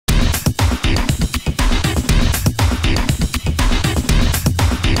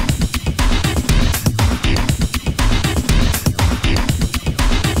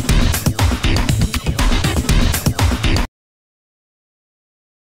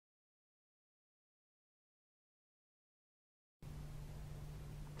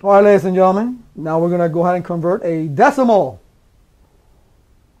All right, ladies and gentlemen, now we're going to go ahead and convert a decimal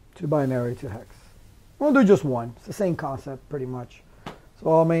to binary to hex. We'll do just one. It's the same concept pretty much.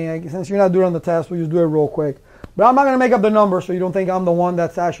 So, I mean, since you're not doing it on the test, we'll just do it real quick. But I'm not going to make up the number, so you don't think I'm the one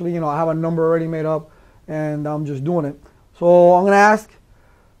that's actually, I have a number already made up and I'm just doing it. So I'm going to ask,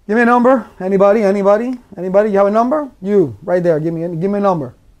 give me a number. Anybody? You have a number? You, right there. Give me a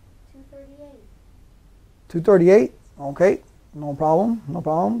number. 238. 238? Okay. No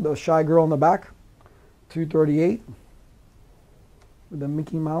problem. The shy girl in the back. 238. With the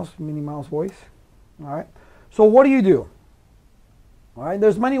Minnie Mouse voice. All right. So what do? All right.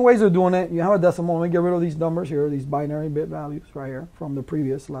 There's many ways of doing it. You have a decimal. Let me get rid of these numbers here, these binary bit values right here from the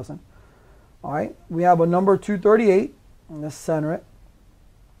previous lesson. All right. We have a number 238. And let's center it.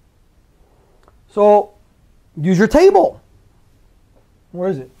 So use your table. Where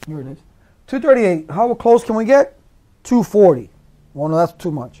is it? Here it is. 238. How close can we get? 240. Well, no, that's too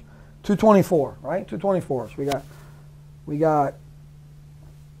much. 224, right? 224. So we got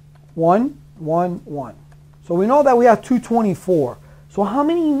 1, 1, 1. So we know that we have 224. So how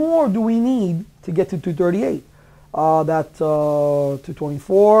many more do we need to get to 238? That's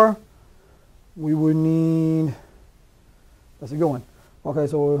 224. We would need, that's a good one. Okay,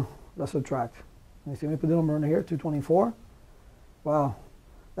 so let's subtract. Let me put the number in here, 224. Wow,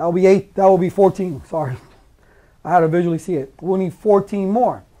 that will be 8, that will be 14, sorry. I had to visually see it. We'll need 14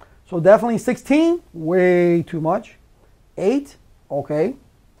 more. So definitely 16, way too much. 8, okay.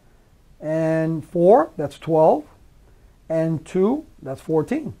 And 4, that's 12. And 2, that's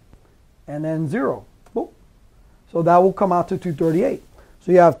 14. And then 0, boop. So that will come out to 238.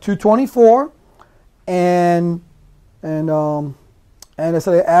 So you have 224 and I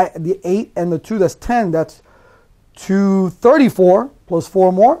said add the 8 and the 2, that's 10. That's 234 plus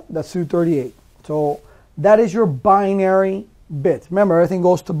 4 more, that's 238. So that is your binary bit. Remember, everything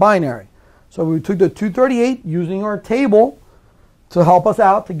goes to binary. So we took the 238 using our table to help us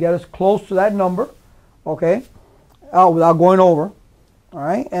out to get us close to that number, okay, without going over, all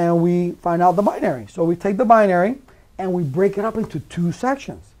right, and we find out the binary. So we take the binary and we break it up into 2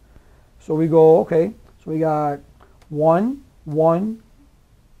 sections. So we go, okay, so we got 1, 1,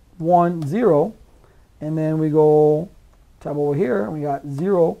 1, 0, and then we go tab over here and we got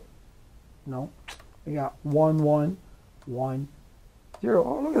 0, no, we got 1, 1, 1, 0.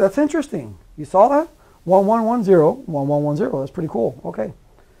 Oh, look, that's interesting. You saw that? 1, 1, 1, 0, 1, 1, 1, 0. That's pretty cool. Okay.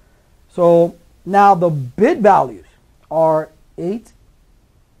 So now the bit values are 8,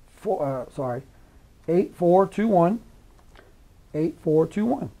 4, 8, 4, 2, 1, 8, 4, 2,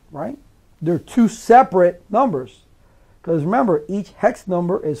 1, right? They're 2 separate numbers. Because remember, each hex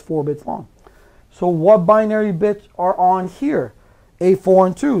number is 4 bits long. So what binary bits are on here? 8, 4,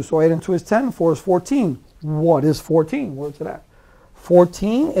 and 2. So 8 and 2 is 10, 4 is 14. What is 14? Where's it at?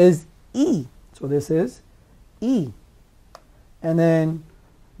 14 is E. So this is E. And then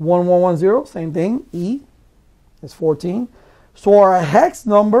 1, 1, 1, 0, same thing, E is 14. So our hex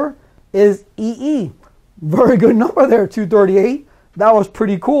number is EE. Very good number there, 238. That was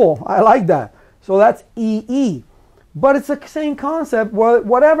pretty cool. I like that. So that's EE. But it's the same concept,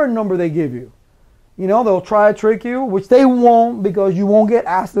 whatever number they give you. They'll try to trick you, which they won't because you won't get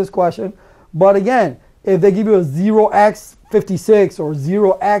asked this question. But again, if they give you a 0x56 or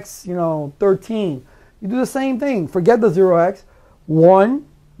 0x, 13, you do the same thing. Forget the 0x. 1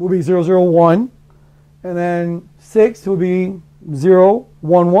 will be 001. And then 6 will be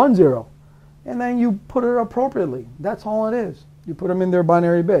 0110. And then you put it appropriately. That's all it is. You put them in their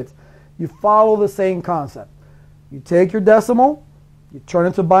binary bits. You follow the same concept. You take your decimal, you turn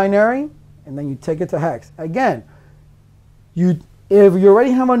it to binary, and then you take it to hex. Again, if you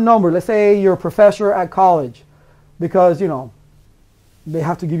already have a number, let's say you're a professor at college, because, they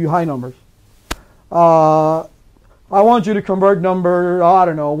have to give you high numbers. I want you to convert number,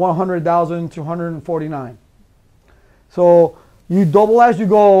 100,249. So you double as you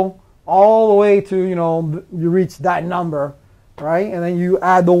go all the way to, you reach that number, right? And then you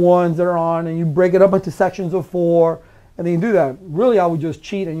add the ones that are on and you break it up into sections of 4 and then you do that. Really, I would just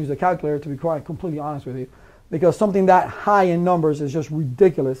cheat and use a calculator, to be quite completely honest with you, because something that high in numbers is just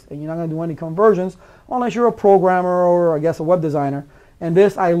ridiculous and you're not going to do any conversions unless you're a programmer or, I guess, a web designer. And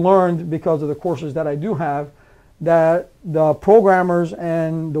this I learned because of the courses that I do have, that the programmers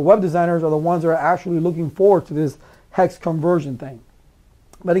and the web designers are the ones that are actually looking forward to this hex conversion thing.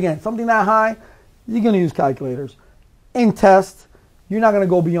 But again, something that high, you're going to use calculators. In test, you're not going to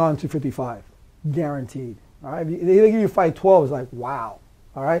go beyond 255, guaranteed. All right, if they give you 512, it's like, wow.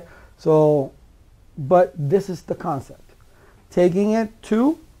 All right, so, but this is the concept. Taking it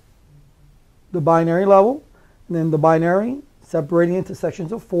to the binary level, and then the binary separating into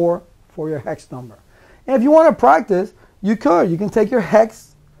sections of 4 for your hex number. And if you want to practice, you could. You can take your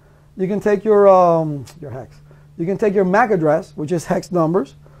hex, you can take your hex, you can take your MAC address, which is hex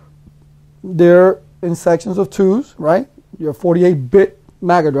numbers. They're in sections of 2s, right? Your 48-bit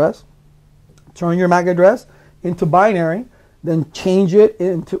MAC address. Turn your MAC address into binary, then change it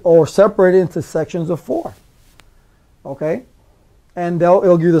into or separate it into sections of 4. Okay? And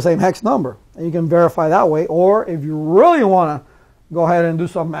it'll give you the same hex number. And you can verify that way. Or if you really want to go ahead and do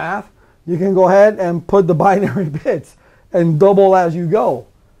some math, you can go ahead and put the binary bits and double as you go.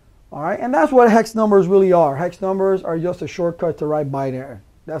 All right? And that's what hex numbers really are. Hex numbers are just a shortcut to write binary.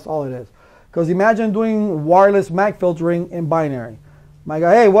 That's all it is. Because imagine doing wireless MAC filtering in binary. My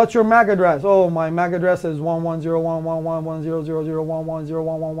guy, hey, what's your MAC address? Oh, my MAC address is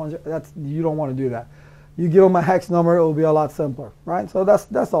 110.111.100.0.110.111.0. That's, you don't want to do that. You give them a hex number, it will be a lot simpler, right? So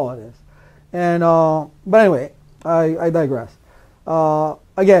that's all it is. And but anyway, I digress.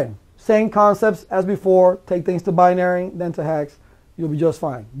 Again, same concepts as before. Take things to binary, then to hex. You'll be just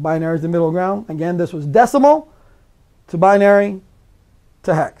fine. Binary is the middle ground. Again, this was decimal to binary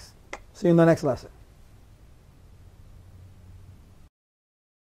to hex. See you in the next lesson.